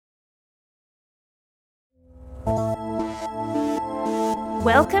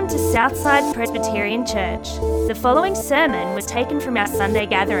Welcome to Southside Presbyterian Church. The following sermon was taken from our Sunday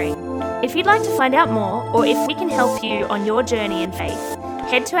gathering. If you'd like to find out more, or if we can help you on your journey in faith,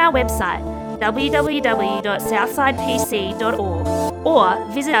 head to our website, www.southsidepc.org,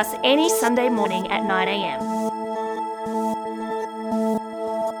 or visit us any Sunday morning at 9 a.m.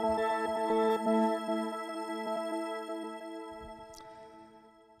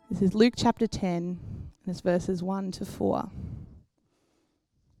 This is Luke chapter 10, and it's verses 1 to 4.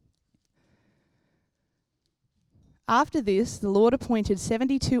 After this, the Lord appointed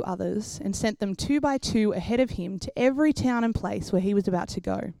 72 others and sent them 2 by 2 ahead of him to every town and place where he was about to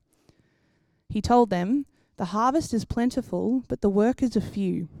go. He told them, "The harvest is plentiful, but the workers are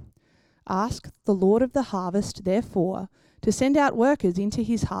few. Ask the Lord of the harvest, therefore, to send out workers into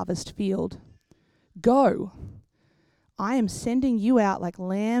his harvest field. Go! I am sending you out like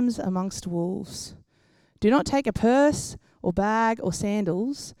lambs amongst wolves. Do not take a purse or bag or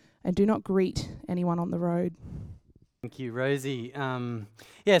sandals, and do not greet anyone on the road." Thank you, Rosie. So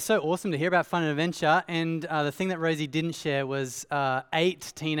awesome to hear about Fun and Adventure. And the thing that Rosie didn't share was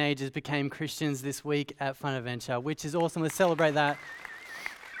 8 teenagers became Christians this week at Fun and Adventure, which is awesome. Let's celebrate that.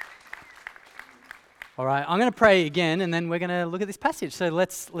 All right, I'm going to pray again, and then we're going to look at this passage. So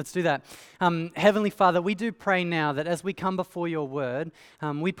let's do that. Heavenly Father, we do pray now that as we come before your word,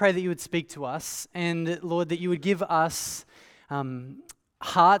 we pray that you would speak to us, and Lord, that you would give us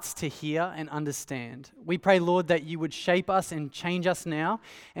hearts to hear and understand. We pray, Lord, that you would shape us and change us now.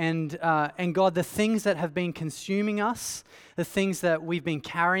 And God, the things that have been consuming us, the things that we've been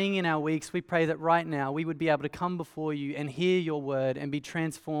carrying in our weeks, we pray that right now we would be able to come before you and hear your word and be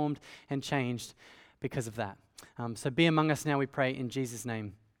transformed and changed because of that. So be among us now, we pray, in Jesus'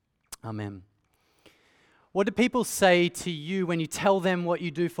 name. Amen. What do people say to you when you tell them what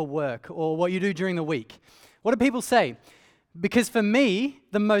you do for work or what you do during the week? What do people say? Because for me,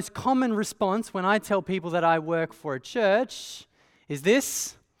 the most common response when I tell people that I work for a church is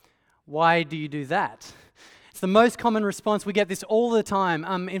this: why do you do that? It's the most common response. We get this all the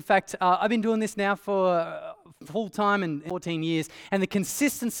time. In fact, I've been doing this now for full time and 14 years, and the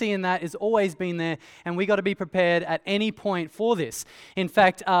consistency in that has always been there, and we got to be prepared at any point for this. In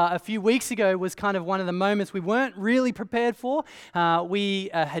fact, a few weeks ago was kind of one of the moments we weren't really prepared for. We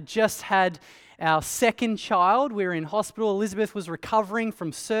had just had our second child. We were in hospital. Elizabeth was recovering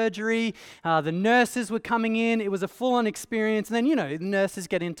from surgery. The nurses were coming in. It was a full-on experience. And then, the nurses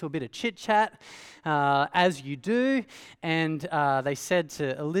get into a bit of chit-chat, as you do. And they said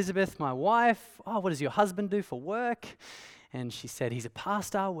to Elizabeth, my wife, "Oh, what does your husband do for work?" And she said, "He's a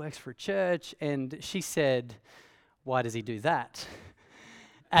pastor, works for a church." And she said, "Why does he do that?"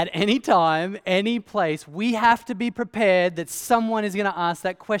 At any time, any place, we have to be prepared that someone is going to ask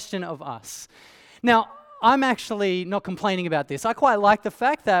that question of us. Now, I'm actually not complaining about this. I quite like the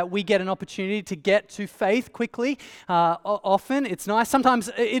fact that we get an opportunity to get to faith quickly. Often, it's nice. Sometimes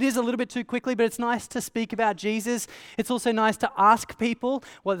it is a little bit too quickly, but it's nice to speak about Jesus. It's also nice to ask people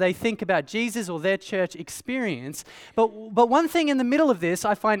what they think about Jesus or their church experience. But one thing in the middle of this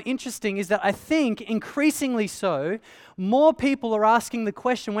I find interesting is that I think increasingly so, more people are asking the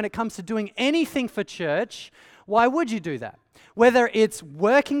question when it comes to doing anything for church: why would you do that? Whether it's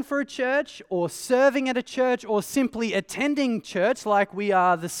working for a church or serving at a church or simply attending church like we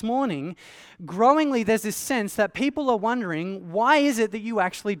are this morning, growingly there's this sense that people are wondering, why is it that you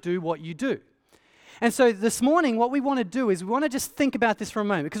actually do what you do? And so this morning, what we want to do is we want to just think about this for a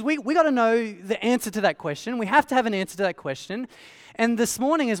moment, because we got to know the answer to that question. We have to have an answer to that question. And this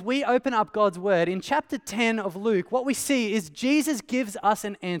morning, as we open up God's Word, in chapter 10 of Luke, what we see is Jesus gives us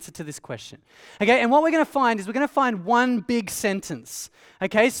an answer to this question. Okay, and what we're going to find is we're going to find one big sentence.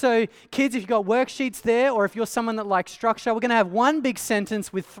 Okay, so kids, if you've got worksheets there, or if you're someone that likes structure, we're going to have one big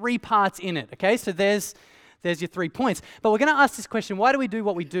sentence with 3 parts in it. Okay, so there's your 3 points. But we're going to ask this question: why do we do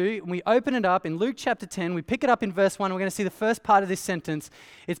what we do? And we open it up in Luke chapter 10. We pick it up in verse 1. We're going to see the first part of this sentence.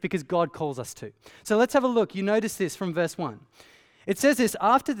 It's because God calls us to. So let's have a look. You notice this from verse 1. It says this: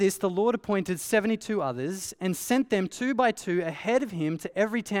 "After this, the Lord appointed 72 others and sent them 2 by 2 ahead of him to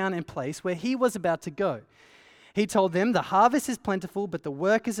every town and place where he was about to go. He told them, 'The harvest is plentiful, but the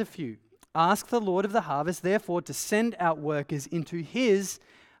workers are few. Ask the Lord of the harvest, therefore, to send out workers into his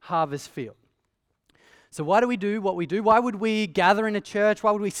harvest field.'" So why do we do what we do? Why would we gather in a church?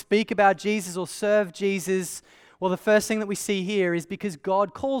 Why would we speak about Jesus or serve Jesus? Well, the first thing that we see here is because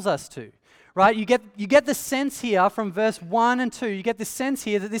God calls us to. Right? You get the sense here from verse 1 and 2, you get the sense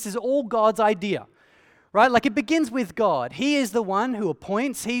here that this is all God's idea. Right? Like, it begins with God. He is the one who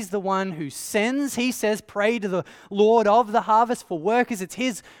appoints. He's the one who sends. He says, "Pray to the Lord of the harvest for workers." It's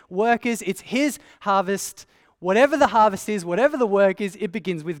his workers. It's his harvest. Whatever the harvest is, whatever the work is, it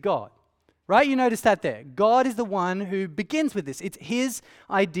begins with God. Right? You notice that there. God is the one who begins with this. It's his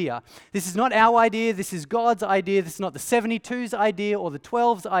idea. This is not our idea. This is God's idea. This is not the 72's idea or the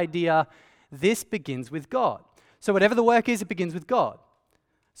 12's idea. This begins with God. So whatever the work is, it begins with God.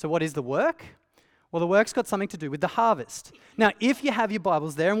 So what is the work? Well, the work's got something to do with the harvest. Now, if you have your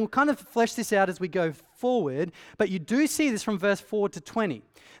Bibles there, and we'll kind of flesh this out as we go forward, but you do see this from verse 4 to 20.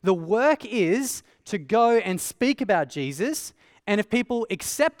 The work is to go and speak about Jesus, and if people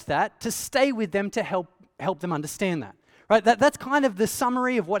accept that, to stay with them to help them understand that. Right? That's kind of the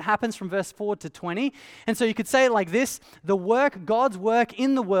summary of what happens from verse 4 to 20. And so you could say it like this: the work, God's work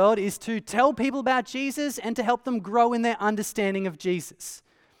in the world, is to tell people about Jesus and to help them grow in their understanding of Jesus.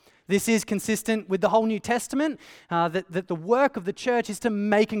 This is consistent with the whole New Testament, that the work of the church is to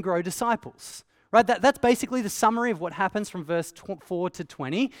make and grow disciples. Right? That's basically the summary of what happens from verse 4 to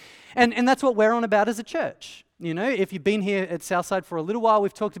 20. And that's what we're on about as a church. You know, if you've been here at Southside for a little while,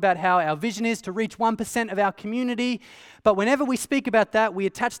 we've talked about how our vision is to reach 1% of our community. But whenever we speak about that, we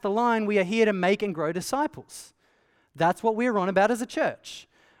attach the line, we are here to make and grow disciples. That's what we're on about as a church.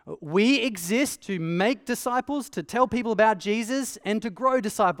 We exist to make disciples, to tell people about Jesus, and to grow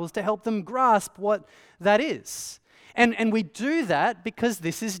disciples, to help them grasp what that is. And we do that because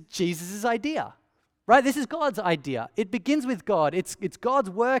this is Jesus' idea. Right? This is God's idea. It begins with God. It's God's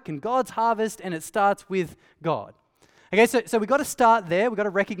work and God's harvest, and it starts with God. Okay, so we've got to start there. We've got to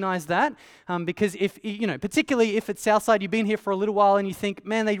recognize that because if, you know, particularly if at Southside you've been here for a little while and you think,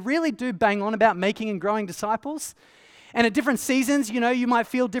 man, they really do bang on about making and growing disciples. And at different seasons, you know, you might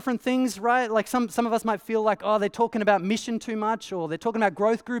feel different things, right? Like some of us might feel like, oh, they're talking about mission too much, or they're talking about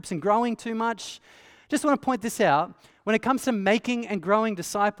growth groups and growing too much. Just want to point this out. When it comes to making and growing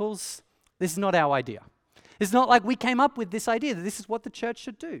disciples, this is not our idea. It's not like we came up with this idea that this is what the church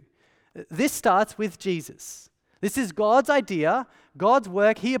should do. This starts with Jesus. This is God's idea, God's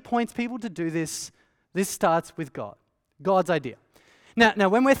work. He appoints people to do this. This starts with God, God's idea. Now,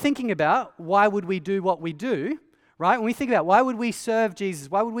 when we're thinking about why would we do what we do, right? When we think about why would we serve Jesus,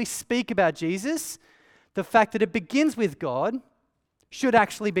 why would we speak about Jesus, the fact that it begins with God should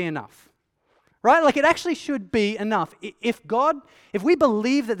actually be enough. Right? Like it actually should be enough. If we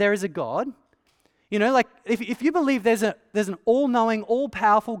believe that there is a God, you know, like if you believe there's an all-knowing,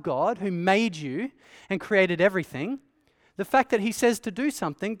 all-powerful God who made you and created everything, the fact that he says to do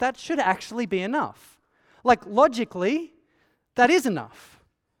something, that should actually be enough. Like logically, that is enough.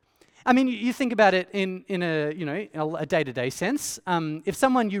 I mean, you think about it in a day-to-day sense. If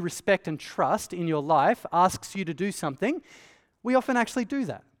someone you respect and trust in your life asks you to do something, we often actually do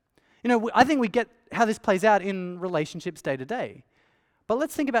that. You know, I think we get how this plays out in relationships day to day. But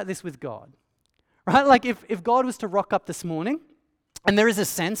let's think about this with God, right? Like if God was to rock up this morning, and there is a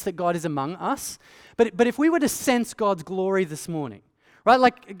sense that God is among us, but if we were to sense God's glory this morning, right?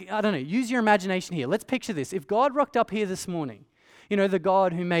 Like, I don't know, use your imagination here. Let's picture this. If God rocked up here this morning, you know, the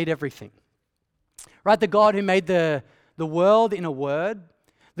God who made everything, right? The God who made the world in a word,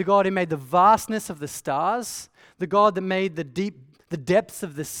 the God who made the vastness of the stars, the God that made the depths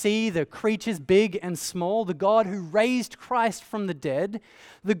of the sea, the creatures big and small, the God who raised Christ from the dead,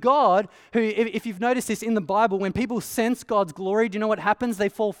 the God who, if you've noticed this in the Bible, when people sense God's glory, do you know what happens? They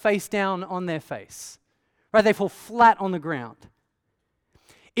fall face down on their face, right? They fall flat on the ground.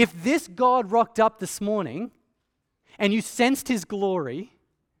 If this God rocked up this morning and you sensed his glory,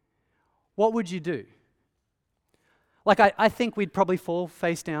 what would you do? Like, I think we'd probably fall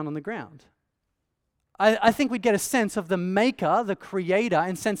face down on the ground. I think we'd get a sense of the maker, the creator,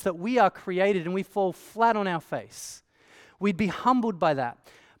 and sense that we are created and we fall flat on our face. We'd be humbled by that.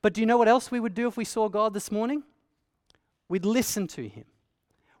 But do you know what else we would do if we saw God this morning? We'd listen to him.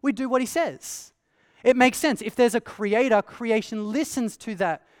 We'd do what he says. It makes sense. If there's a creator, creation listens to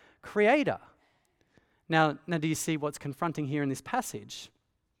that creator. Now do you see what's confronting here in this passage?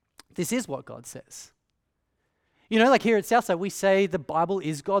 This is what God says. You know, like here at Southside, we say the Bible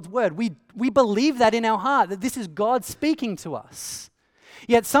is God's word. We believe that in our heart, that this is God speaking to us.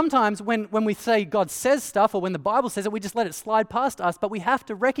 Yet sometimes when we say God says stuff or when the Bible says it, we just let it slide past us. But we have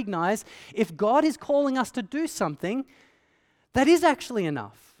to recognize if God is calling us to do something, that is actually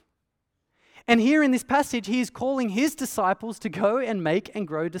enough. And here in this passage, he is calling his disciples to go and make and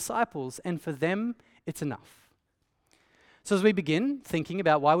grow disciples. And for them, it's enough. So as we begin thinking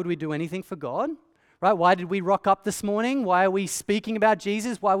about why would we do anything for God, right? Why did we rock up this morning? Why are we speaking about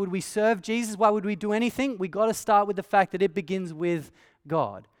Jesus? Why would we serve Jesus? Why would we do anything? We got to start with the fact that it begins with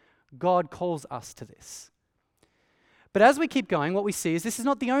God. God calls us to this. But as we keep going, what we see is this is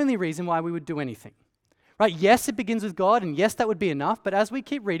not the only reason why we would do anything. Right? Yes, it begins with God, and yes, that would be enough. But as we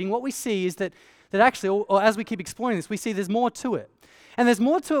keep reading, what we see is that actually, or as we keep exploring this, we see there's more to it. And there's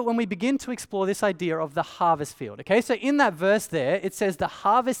more to it when we begin to explore this idea of the harvest field. Okay, so in that verse there, it says the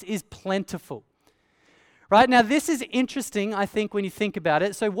harvest is plentiful. Right? Now, this is interesting, I think, when you think about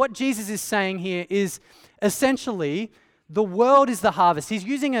it. So what Jesus is saying here is essentially the world is the harvest. He's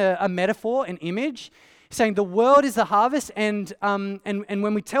using a metaphor, an image, saying the world is the harvest, and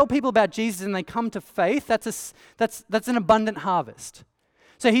when we tell people about Jesus and they come to faith, that's an abundant harvest.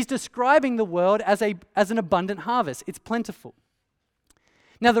 So he's describing the world as an abundant harvest. It's plentiful.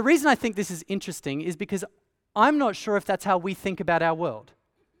 Now, the reason I think this is interesting is because I'm not sure if that's how we think about our world.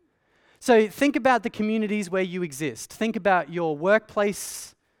 So think about the communities where you exist. Think about your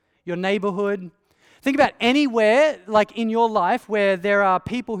workplace, your neighborhood. Think about anywhere, like in your life, where there are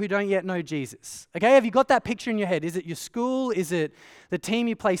people who don't yet know Jesus. Okay, have you got that picture in your head? Is it your school? Is it the team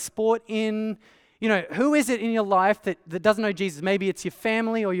you play sport in? You know, who is it in your life that doesn't know Jesus? Maybe it's your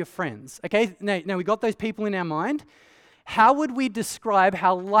family or your friends. Okay, now we got those people in our mind. How would we describe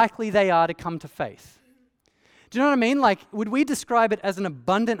how likely they are to come to faith? Do you know what I mean? Like, would we describe it as an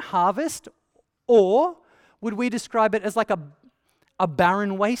abundant harvest, or would we describe it as like a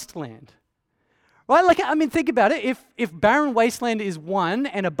barren wasteland? Right? Like, I mean, think about it. If barren wasteland is 1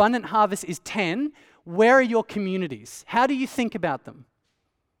 and abundant harvest is 10, where are your communities? How do you think about them?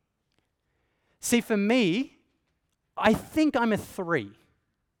 See, for me, I think I'm a 3.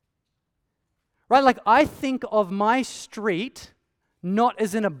 Right? Like, I think of my street not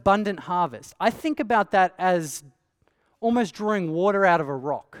as an abundant harvest. I think about that as almost drawing water out of a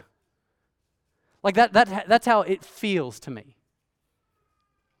rock. Like, that's how it feels to me.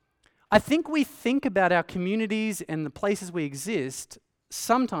 I think we think about our communities and the places we exist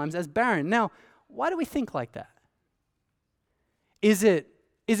sometimes as barren. Now, why do we think like that? Is it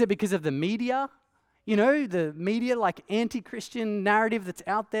because of the media? You know, the media, like anti-Christian narrative that's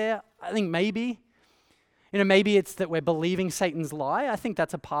out there? I think maybe. You know, maybe it's that we're believing Satan's lie. I think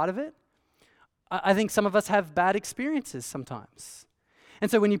that's a part of it. I think some of us have bad experiences sometimes.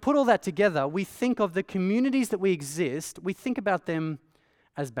 And so when you put all that together, we think of the communities that we exist, we think about them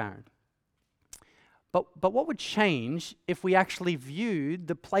as barren. But what would change if we actually viewed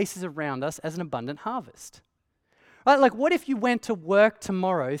the places around us as an abundant harvest? Right? Like, what if you went to work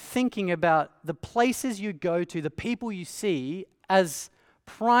tomorrow thinking about the places you go to, the people you see, as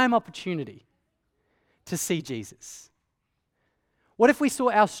prime opportunity to see Jesus? What if we saw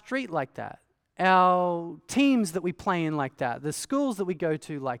our street like that, our teams that we play in like that, the schools that we go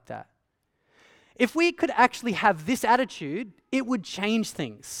to like that? If we could actually have this attitude, it would change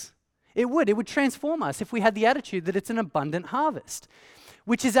things. It would transform us if we had the attitude that it's an abundant harvest,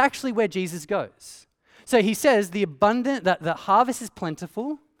 which is actually where Jesus goes. So he says that the harvest is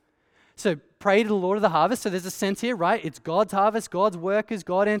plentiful. So pray to the Lord of the harvest. So there's a sense here, right? It's God's harvest, God's workers,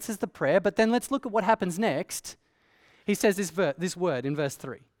 God answers the prayer. But then let's look at what happens next. He says this word in verse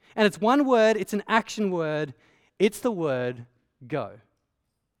 3. And it's one word, it's an action word. It's the word go.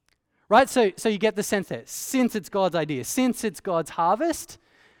 Right? So you get the sense there. Since it's God's idea, since it's God's harvest,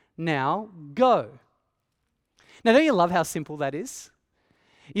 now go. Now, don't you love how simple that is?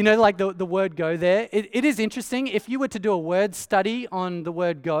 You know, like the word go there. It is interesting. If you were to do a word study on the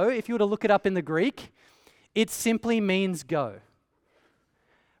word go, if you were to look it up in the Greek, it simply means go.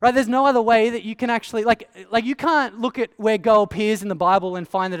 Right? There's no other way that you can actually, like you can't look at where go appears in the Bible and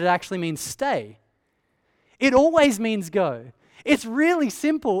find that it actually means stay. It always means go. It's really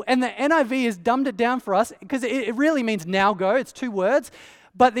simple. And the NIV has dumbed it down for us because it really means now go. It's 2 words.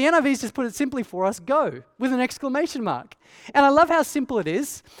 But the NIV's just put it simply for us, go, with an exclamation mark. And I love how simple it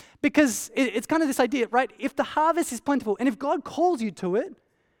is because it's kind of this idea, right? If the harvest is plentiful and if God calls you to it,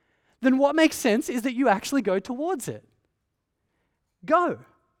 then what makes sense is that you actually go towards it. Go.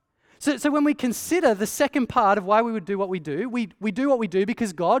 So when we consider the second part of why we would do what we do, we do what we do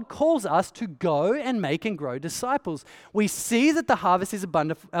because God calls us to go and make and grow disciples. We see that the harvest is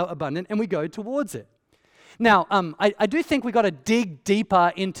abundant and we go towards it. Now, I do think we've got to dig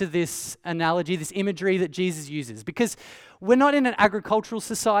deeper into this analogy, this imagery that Jesus uses, because we're not in an agricultural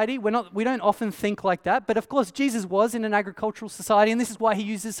society. We don't often think like that, but of course Jesus was in an agricultural society, and this is why he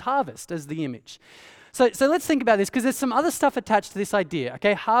uses harvest as the image. So let's think about this, because there's some other stuff attached to this idea,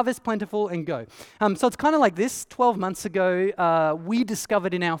 okay? Harvest, plentiful, and go. So it's kind of like this. 12 months ago, we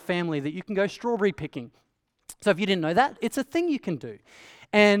discovered in our family that you can go strawberry picking. So if you didn't know that, it's a thing you can do.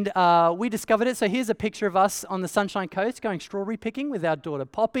 And we discovered it. So here's a picture of us on the Sunshine Coast going strawberry picking with our daughter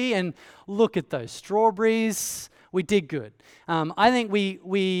Poppy. And look at those strawberries. We did good. I think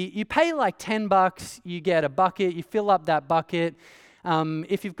you pay like $10, you get a bucket, you fill up that bucket.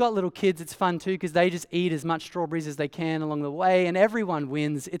 If you've got little kids, it's fun too because they just eat as much strawberries as they can along the way, and everyone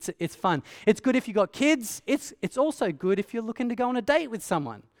wins. It's fun. It's good if you've got kids. It's also good if you're looking to go on a date with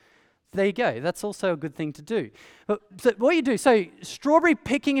someone. There you go. That's also a good thing to do. So what you do, so strawberry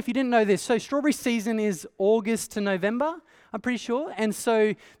picking, if you didn't know this, so strawberry season is August to November, I'm pretty sure. And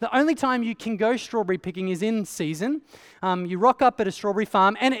so the only time you can go strawberry picking is in season. You rock up at a strawberry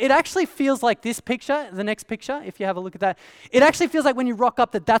farm, and it actually feels like this picture, the next picture, if you have a look at that. It actually feels like when you rock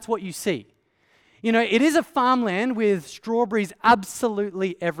up that's what you see. You know, it is a farmland with strawberries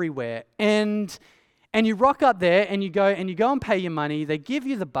absolutely everywhere. And you rock up there and you go and pay your money. They give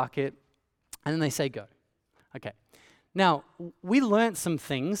you the bucket, and then they say go. Okay. Now, we learnt some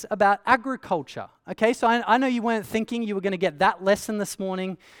things about agriculture. Okay, so I know you weren't thinking you were going to get that lesson this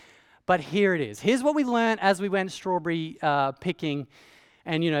morning, but here it is. Here's what we learned as we went strawberry picking,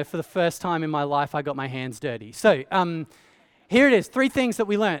 and you know, for the first time in my life, I got my hands dirty. So here it is, 3 things that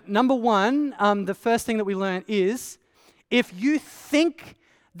we learned. Number 1, the first thing that we learned is, if you think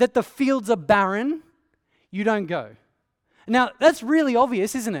that the fields are barren, you don't go. Now, that's really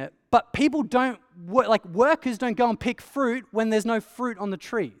obvious, isn't it? But people don't, workers don't go and pick fruit when there's no fruit on the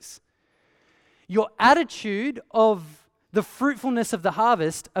trees. Your attitude of the fruitfulness of the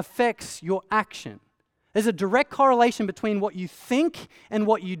harvest affects your action. There's a direct correlation between what you think and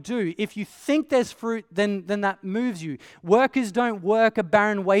what you do. If you think there's fruit, then that moves you. Workers don't work a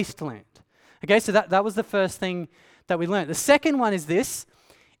barren wasteland. Okay, so that was the first thing that we learned. The second one is this: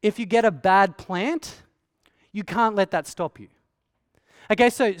 if you get a bad plant, you can't let that stop you. Okay,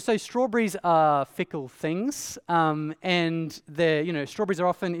 so strawberries are fickle things, and strawberries are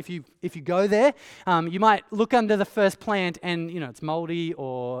often, if you go there, you might look under the first plant and it's moldy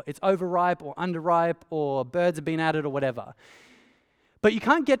or it's overripe or underripe or birds have been at it or whatever. But you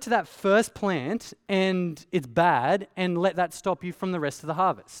can't get to that first plant and it's bad and let that stop you from the rest of the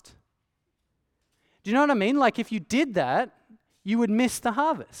harvest. Do you know what I mean? Like if you did that, you would miss the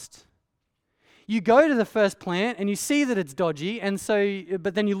harvest. You go to the first plant and you see that it's dodgy,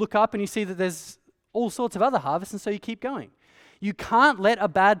 but then you look up and you see that there's all sorts of other harvests, and so you keep going. You can't let a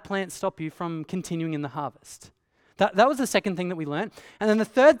bad plant stop you from continuing in the harvest. That was the second thing that we learned. And then the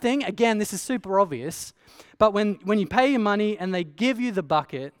third thing, again, this is super obvious, but when you pay your money and they give you the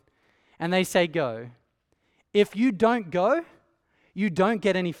bucket and they say go, if you don't go, you don't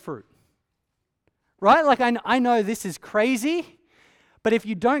get any fruit. Right? Like I know this is crazy, but if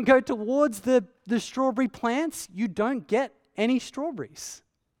you don't go towards the strawberry plants, you don't get any strawberries.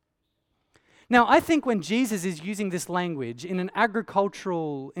 Now, I think when Jesus is using this language in an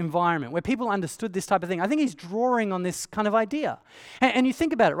agricultural environment where people understood this type of thing, I think he's drawing on this kind of idea. And you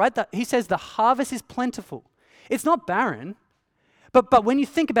think about it, right? He says the harvest is plentiful. It's not barren, but when you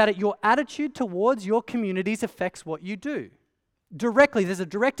think about it, your attitude towards your communities affects what you do. Directly, there's a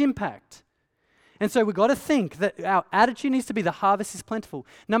direct impact. And so we've got to think that our attitude needs to be the harvest is plentiful.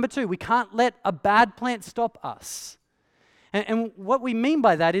 Number 2, we can't let a bad plant stop us. And what we mean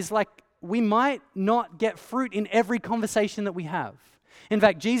by that is like we might not get fruit in every conversation that we have. In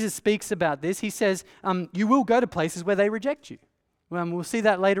fact, Jesus speaks about this. He says, you will go to places where they reject you. We'll see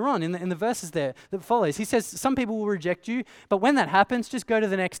that later on in the verses there that follows. He says some people will reject you, but when that happens, just go to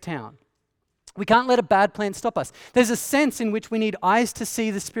the next town. We can't let a bad plant stop us. There's a sense in which we need eyes to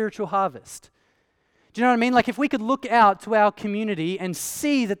see the spiritual harvest. Do you know what I mean? Like if we could look out to our community and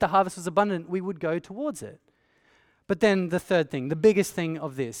see that the harvest was abundant, we would go towards it. But then the third thing, the biggest thing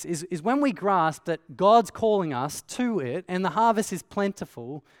of this is when we grasp that God's calling us to it and the harvest is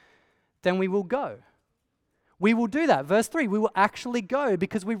plentiful, then we will go. We will do that. Verse 3, we will actually go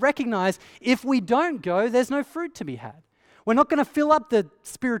because we recognize if we don't go, there's no fruit to be had. We're not going to fill up the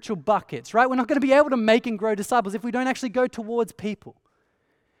spiritual buckets, right? We're not going to be able to make and grow disciples if we don't actually go towards people.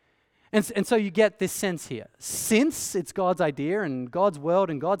 And so you get this sense here. Since it's God's idea and God's world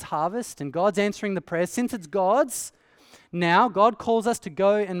and God's harvest and God's answering the prayers, since it's God's, now God calls us to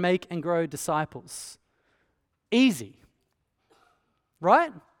go and make and grow disciples. Easy.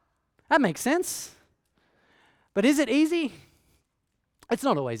 Right? That makes sense. But is it easy? It's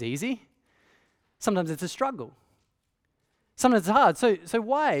not always easy. Sometimes it's a struggle. Sometimes it's hard. So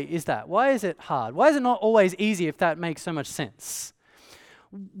why is that? Why is it hard? Why is it not always easy if that makes so much sense?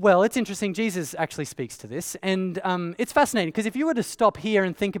 Well, it's interesting. Jesus actually speaks to this, and it's fascinating because if you were to stop here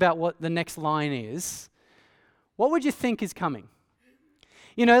and think about what the next line is, what would you think is coming?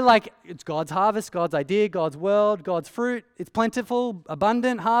 You know, like it's God's harvest, God's idea, God's world, God's fruit. It's plentiful,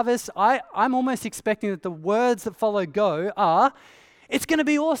 abundant harvest. I'm almost expecting that the words that follow go are, it's going to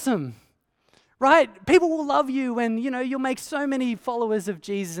be awesome, right? People will love you and, you'll make so many followers of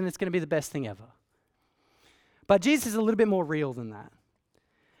Jesus and it's going to be the best thing ever. But Jesus is a little bit more real than that.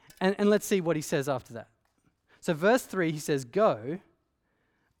 And let's see what he says after that. So verse 3, he says, "Go,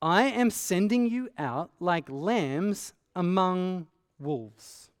 I am sending you out like lambs among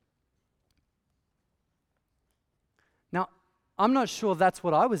wolves." Now, I'm not sure that's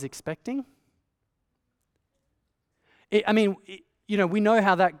what I was expecting. We know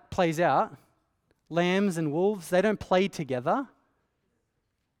how that plays out. Lambs and wolves, they don't play together.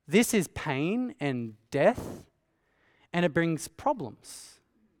 This is pain and death, and it brings problems.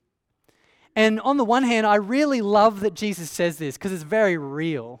 And on the one hand, I really love that Jesus says this because it's very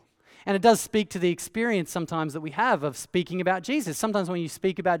real. And it does speak to the experience sometimes that we have of speaking about Jesus. Sometimes when you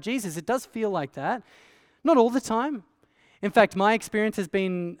speak about Jesus, it does feel like that. Not all the time. In fact, my experience has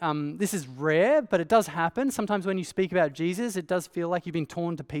been, this is rare, but it does happen. Sometimes when you speak about Jesus, it does feel like you've been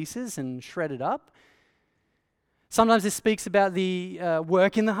torn to pieces and shredded up. Sometimes this speaks about the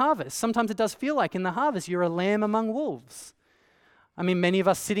work in the harvest. Sometimes it does feel like in the harvest you're a lamb among wolves. I mean, many of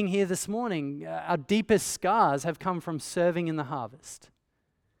us sitting here this morning, our deepest scars have come from serving in the harvest.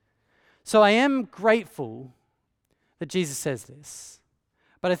 So I am grateful that Jesus says this,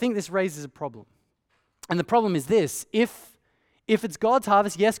 but I think this raises a problem. And the problem is this: if it's God's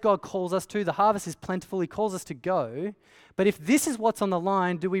harvest, yes, God calls us to, the harvest is plentiful, he calls us to go, but if this is what's on the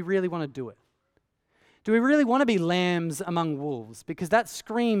line, do we really want to do it? Do we really want to be lambs among wolves? Because that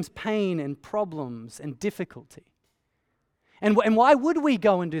screams pain and problems and difficulty. And why would we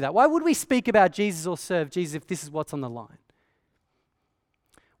go and do that? Why would we speak about Jesus or serve Jesus if this is what's on the line?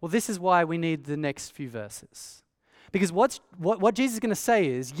 Well, this is why we need the next few verses. Because what Jesus is going to say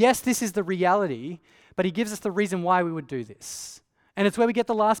is, yes, this is the reality, but he gives us the reason why we would do this. And it's where we get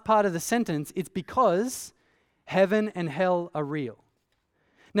the last part of the sentence. It's because heaven and hell are real.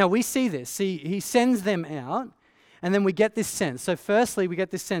 Now, we see this. See, he sends them out, and then we get this sense. So firstly, we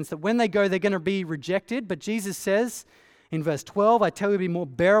get this sense that when they go, they're going to be rejected. But Jesus says in verse 12, "I tell you, it'll be more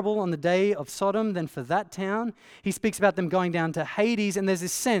bearable on the day of Sodom than for that town." He speaks about them going down to Hades, and there's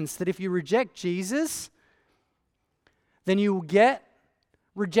this sense that if you reject Jesus, then you will get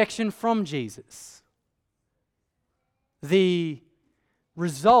rejection from Jesus. The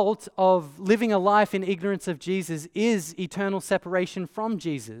result of living a life in ignorance of Jesus is eternal separation from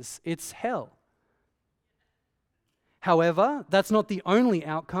Jesus. It's hell. However, that's not the only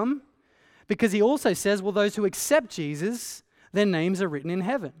outcome, because he also says, well, those who accept Jesus, their names are written in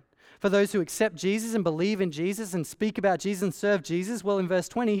heaven. For those who accept Jesus and believe in Jesus and speak about Jesus and serve Jesus, well, in verse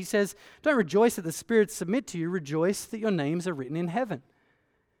 20, he says, don't rejoice that the spirits submit to you, rejoice that your names are written in heaven.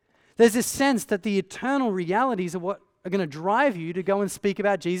 There's this sense that the eternal realities are what are going to drive you to go and speak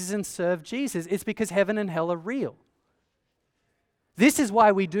about Jesus and serve Jesus. It's because heaven and hell are real. This is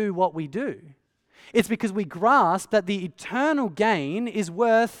why we do what we do. It's because we grasp that the eternal gain is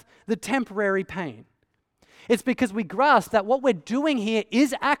worth the temporary pain. It's because we grasp that what we're doing here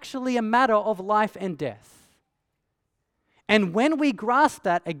is actually a matter of life and death. And when we grasp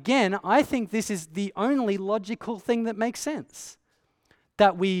that, again, I think this is the only logical thing that makes sense,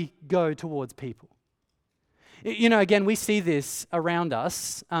 that we go towards people. You know, again, we see this around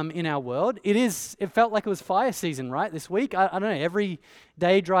us in our world. It felt like it was fire season, right, this week. I don't know, every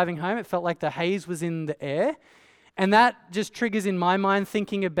day driving home, it felt like the haze was in the air. And that just triggers in my mind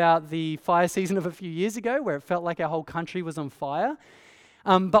thinking about the fire season of a few years ago where it felt like our whole country was on fire.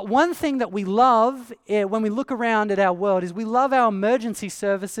 But one thing that we love when we look around at our world is we love our emergency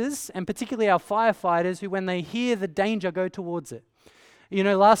services, and particularly our firefighters who, when they hear the danger, go towards it. You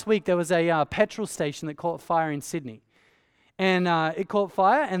know, last week there was a petrol station that caught fire in Sydney. And it caught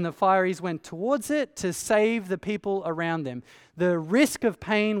fire, and the fireys went towards it to save the people around them. The risk of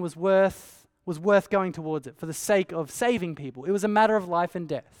pain was worth going towards it for the sake of saving people. It was a matter of life and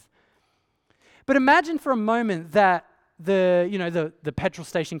death. But imagine for a moment that the petrol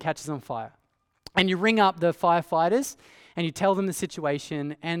station catches on fire, and you ring up the firefighters and you tell them the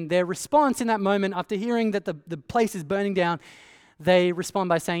situation, and their response in that moment, after hearing that the place is burning down, they respond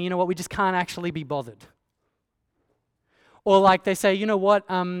by saying, you know what, we just can't actually be bothered. Or like they say, you know what,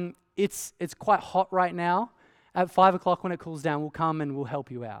 it's quite hot right now. At 5 o'clock when it cools down, we'll come and we'll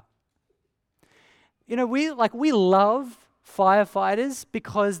help you out. You know, we love firefighters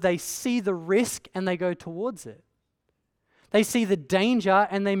because they see the risk and they go towards it. They see the danger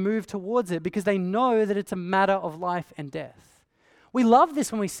and they move towards it because they know that it's a matter of life and death. We love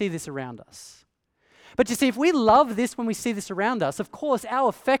this when we see this around us. But you see, if we love this when we see this around us, of course, our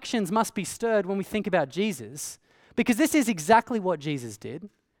affections must be stirred when we think about Jesus, because this is exactly what Jesus did.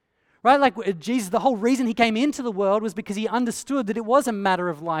 Right? Like Jesus, the whole reason he came into the world was because he understood that it was a matter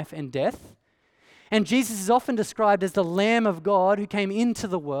of life and death. And Jesus is often described as the Lamb of God who came into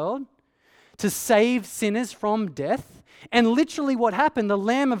the world to save sinners from death. And literally what happened, the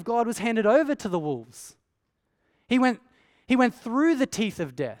Lamb of God was handed over to the wolves. He went through the teeth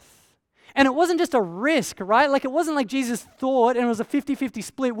of death. And it wasn't just a risk, right? Like it wasn't like Jesus thought and it was a 50-50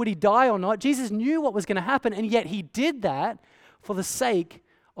 split, would he die or not? Jesus knew what was going to happen, and yet he did that for the sake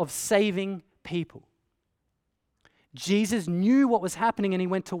of saving people. Jesus knew what was happening and he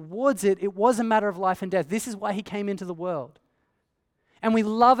went towards it. It was a matter of life and death. This is why he came into the world. And we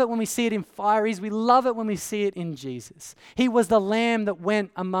love it when we see it in Fireys. We love it when we see it in Jesus. He was the lamb that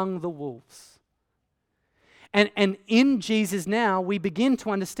went among the wolves. And in Jesus now, we begin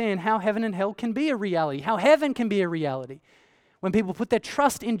to understand how heaven and hell can be a reality, how heaven can be a reality. When people put their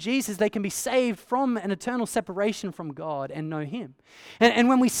trust in Jesus, they can be saved from an eternal separation from God and know him. And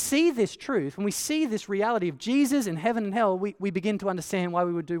when we see this truth, when we see this reality of Jesus and heaven and hell, we begin to understand why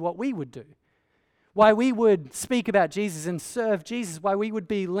we would do what we would do. Why we would speak about Jesus and serve Jesus, why we would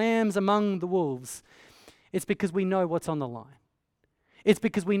be lambs among the wolves. It's because we know what's on the line. It's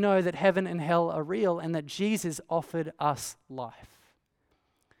because we know that heaven and hell are real and that Jesus offered us life.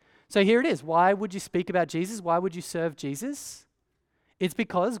 So here it is. Why would you speak about Jesus? Why would you serve Jesus? It's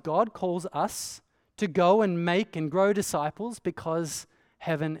because God calls us to go and make and grow disciples because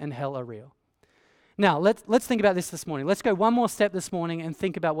heaven and hell are real. Now, let's think about this morning. Let's go one more step this morning and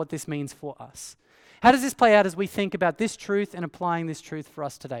think about what this means for us. How does this play out as we think about this truth and applying this truth for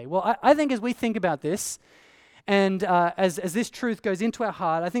us today? Well, I think as we think about this, and as this truth goes into our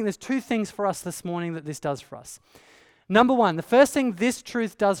heart, I think there's two things for us this morning that this does for us. Number one, the first thing this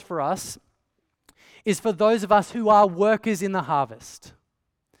truth does for us is for those of us who are workers in the harvest.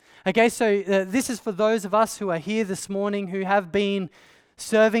 Okay, so this is for those of us who are here this morning who have been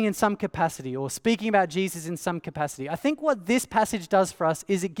serving in some capacity or speaking about Jesus in some capacity. I think what this passage does for us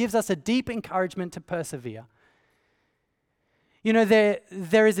is it gives us a deep encouragement to persevere. You know,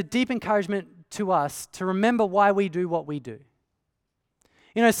 there is a deep encouragement to us to remember why we do what we do.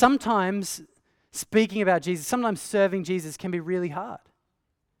 You know, sometimes speaking about Jesus, sometimes serving Jesus can be really hard.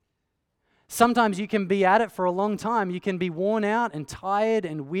 Sometimes you can be at it for a long time. You can be worn out and tired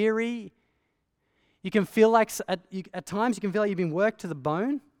and weary. You can feel like, at times, you can feel like you've been worked to the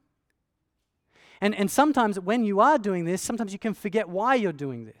bone. And sometimes when you are doing this, sometimes you can forget why you're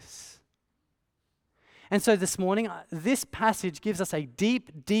doing this. And so this morning, this passage gives us a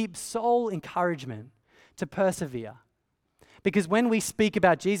deep, deep soul encouragement to persevere. Because when we speak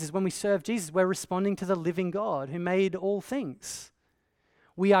about Jesus, when we serve Jesus, we're responding to the living God who made all things.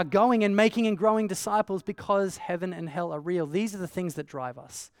 We are going and making and growing disciples because heaven and hell are real. These are the things that drive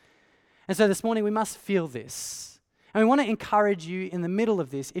us. And so this morning, we must feel this. And we want to encourage you in the middle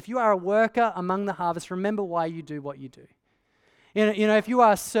of this. If you are a worker among the harvest, remember why you do what you do. You know, if you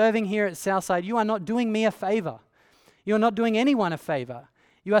are serving here at Southside, you are not doing me a favor. You are not doing anyone a favor.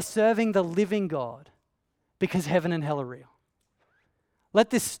 You are serving the living God because heaven and hell are real. Let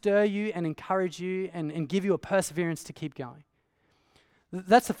this stir you and encourage you and give you a perseverance to keep going.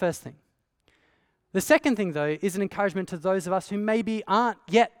 That's the first thing. The second thing, though, is an encouragement to those of us who maybe aren't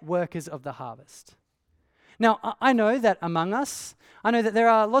yet workers of the harvest. Now, I know that among us, I know that there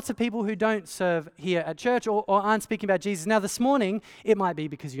are lots of people who don't serve here at church or aren't speaking about Jesus. Now, this morning, it might be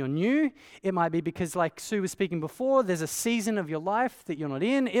because you're new. It might be because, like Sue was speaking before, there's a season of your life that you're not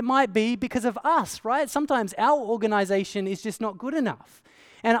in. It might be because of us, right? Sometimes our organization is just not good enough.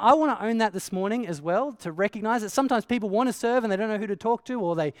 And I want to own that this morning as well, to recognize that sometimes people want to serve and they don't know who to talk to,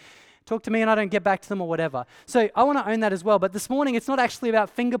 or they talk to me and I don't get back to them or whatever. So I want to own that as well. But this morning, it's not actually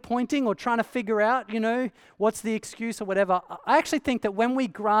about finger pointing or trying to figure out, you know, what's the excuse or whatever. I actually think that when we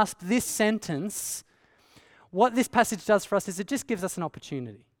grasp this sentence, what this passage does for us is it just gives us an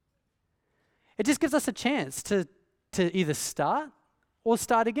opportunity. It just gives us a chance to either start or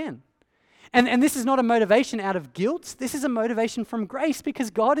start again. And this is not a motivation out of guilt. This is a motivation from grace because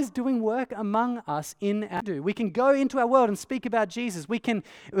God is doing work among us in our do. We can go into our world and speak about Jesus. We can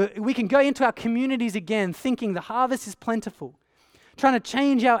go into our communities again thinking the harvest is plentiful, trying to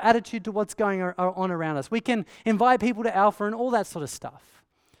change our attitude to what's going on around us. We can invite people to Alpha and all that sort of stuff.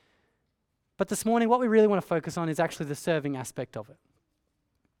 But this morning, what we really want to focus on is actually the serving aspect of it.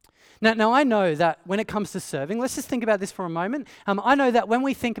 Now, I know that when it comes to serving, let's just think about this for a moment. I know that when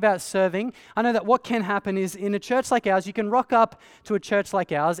we think about serving, I know that what can happen is in a church like ours, you can rock up to a church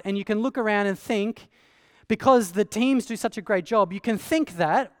like ours and you can look around and think, because the teams do such a great job, you can think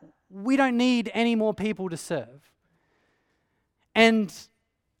that we don't need any more people to serve. And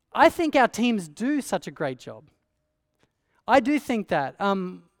I think our teams do such a great job. I do think that.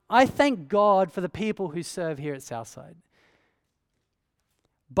 I thank God for the people who serve here at Southside.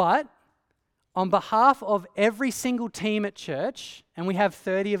 But on behalf of every single team at church, and we have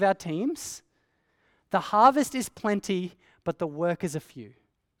 30 of our teams, the harvest is plenty, but the workers are few.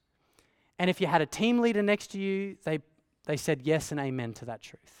 And if you had a team leader next to you, they said yes and amen to that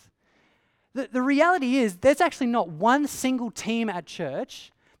truth. The reality is there's actually not one single team at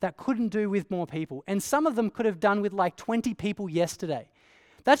church that couldn't do with more people. And some of them could have done with like 20 people yesterday.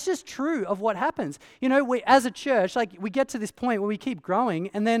 That's just true of what happens. You know, we as a church, like we get to this point where we keep growing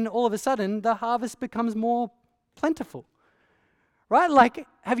and then all of a sudden the harvest becomes more plentiful. Right? Like,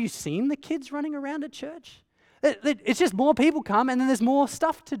 have you seen the kids running around at church? It's just more people come and then there's more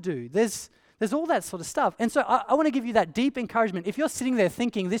stuff to do. There's all that sort of stuff. And so I want to give you that deep encouragement. If you're sitting there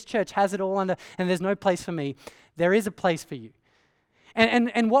thinking this church has it all under and there's no place for me, there is a place for you.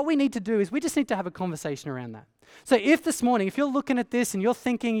 And what we need to do is we just need to have a conversation around that. So if this morning, if you're looking at this and you're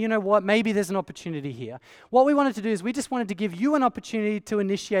thinking, you know what, maybe there's an opportunity here, what we wanted to do is we just wanted to give you an opportunity to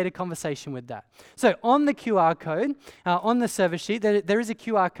initiate a conversation with that. So on the QR code, on the service sheet, there is a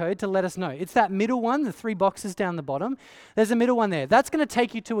QR code to let us know. It's that middle one, the 3 boxes down the bottom. There's a middle one there. That's going to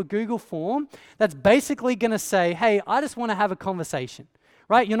take you to a Google form that's basically going to say, hey, I just want to have a conversation.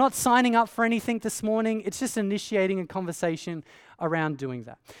 Right? You're not signing up for anything this morning. It's just initiating a conversation around doing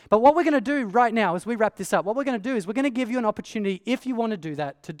that. But what we're going to do right now as we wrap this up, what we're going to do is we're going to give you an opportunity, if you want to do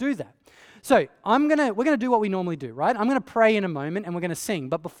that, to do that. So we're going to do what we normally do, right? I'm going to pray in a moment and we're going to sing.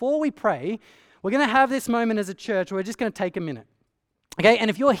 But before we pray, we're going to have this moment as a church where we're just going to take a minute. Okay, and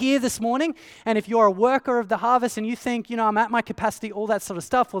if you're here this morning and if you're a worker of the harvest and you think, you know, I'm at my capacity, all that sort of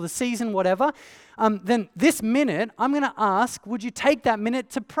stuff, or the season, whatever, then this minute, I'm going to ask, would you take that minute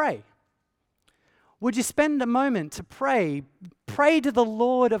to pray? Would you spend a moment to pray? Pray to the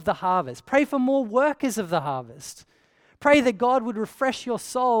Lord of the harvest. Pray for more workers of the harvest. Pray that God would refresh your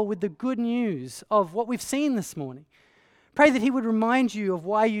soul with the good news of what we've seen this morning. Pray that he would remind you of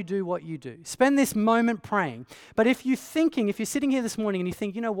why you do what you do. Spend this moment praying. But if you're sitting here this morning and you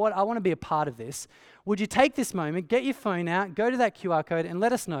think, you know what, I want to be a part of this, would you take this moment, get your phone out, go to that QR code and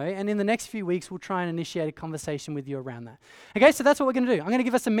let us know. And in the next few weeks, we'll try and initiate a conversation with you around that. Okay, so that's what we're going to do. I'm going to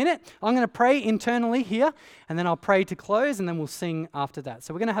give us a minute. I'm going to pray internally here, and then I'll pray to close, and then we'll sing after that.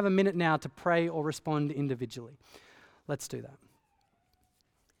 So we're going to have a minute now to pray or respond individually. Let's do that.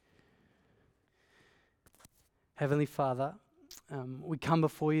 Heavenly Father, we come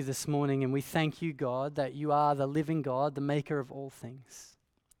before you this morning and we thank you, God, that you are the living God, the maker of all things.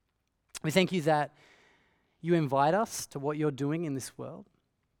 We thank you that you invite us to what you're doing in this world.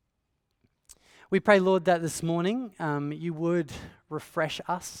 We pray, Lord, that this morning you would refresh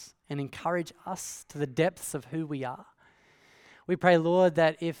us and encourage us to the depths of who we are. We pray, Lord,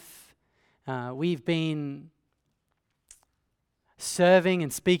 that if we've been serving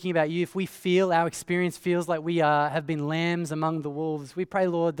and speaking about you, if we feel, our experience feels like we have been lambs among the wolves, we pray,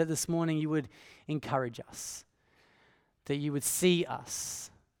 Lord, that this morning you would encourage us, that you would see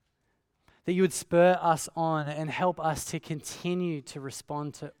us, that you would spur us on and help us to continue to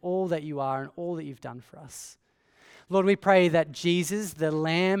respond to all that you are and all that you've done for us. Lord, we pray that Jesus, the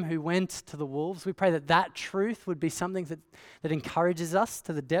lamb who went to the wolves, we pray that that truth would be something that encourages us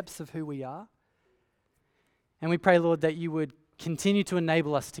to the depths of who we are. And we pray, Lord, that you would continue to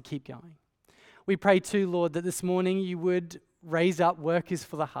enable us to keep going. We pray too, Lord, that this morning you would raise up workers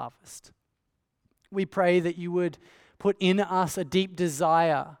for the harvest. We pray that you would put in us a deep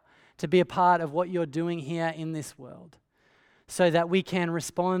desire to be a part of what you're doing here in this world, so that we can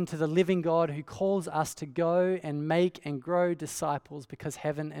respond to the living God who calls us to go and make and grow disciples, because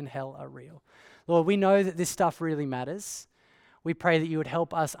heaven and hell are real. Lord, we know that this stuff really matters. We pray that you would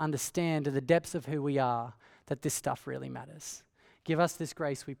help us understand to the depths of who we are that this stuff really matters. Give us this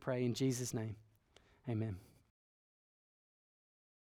grace, we pray, in Jesus' name. Amen.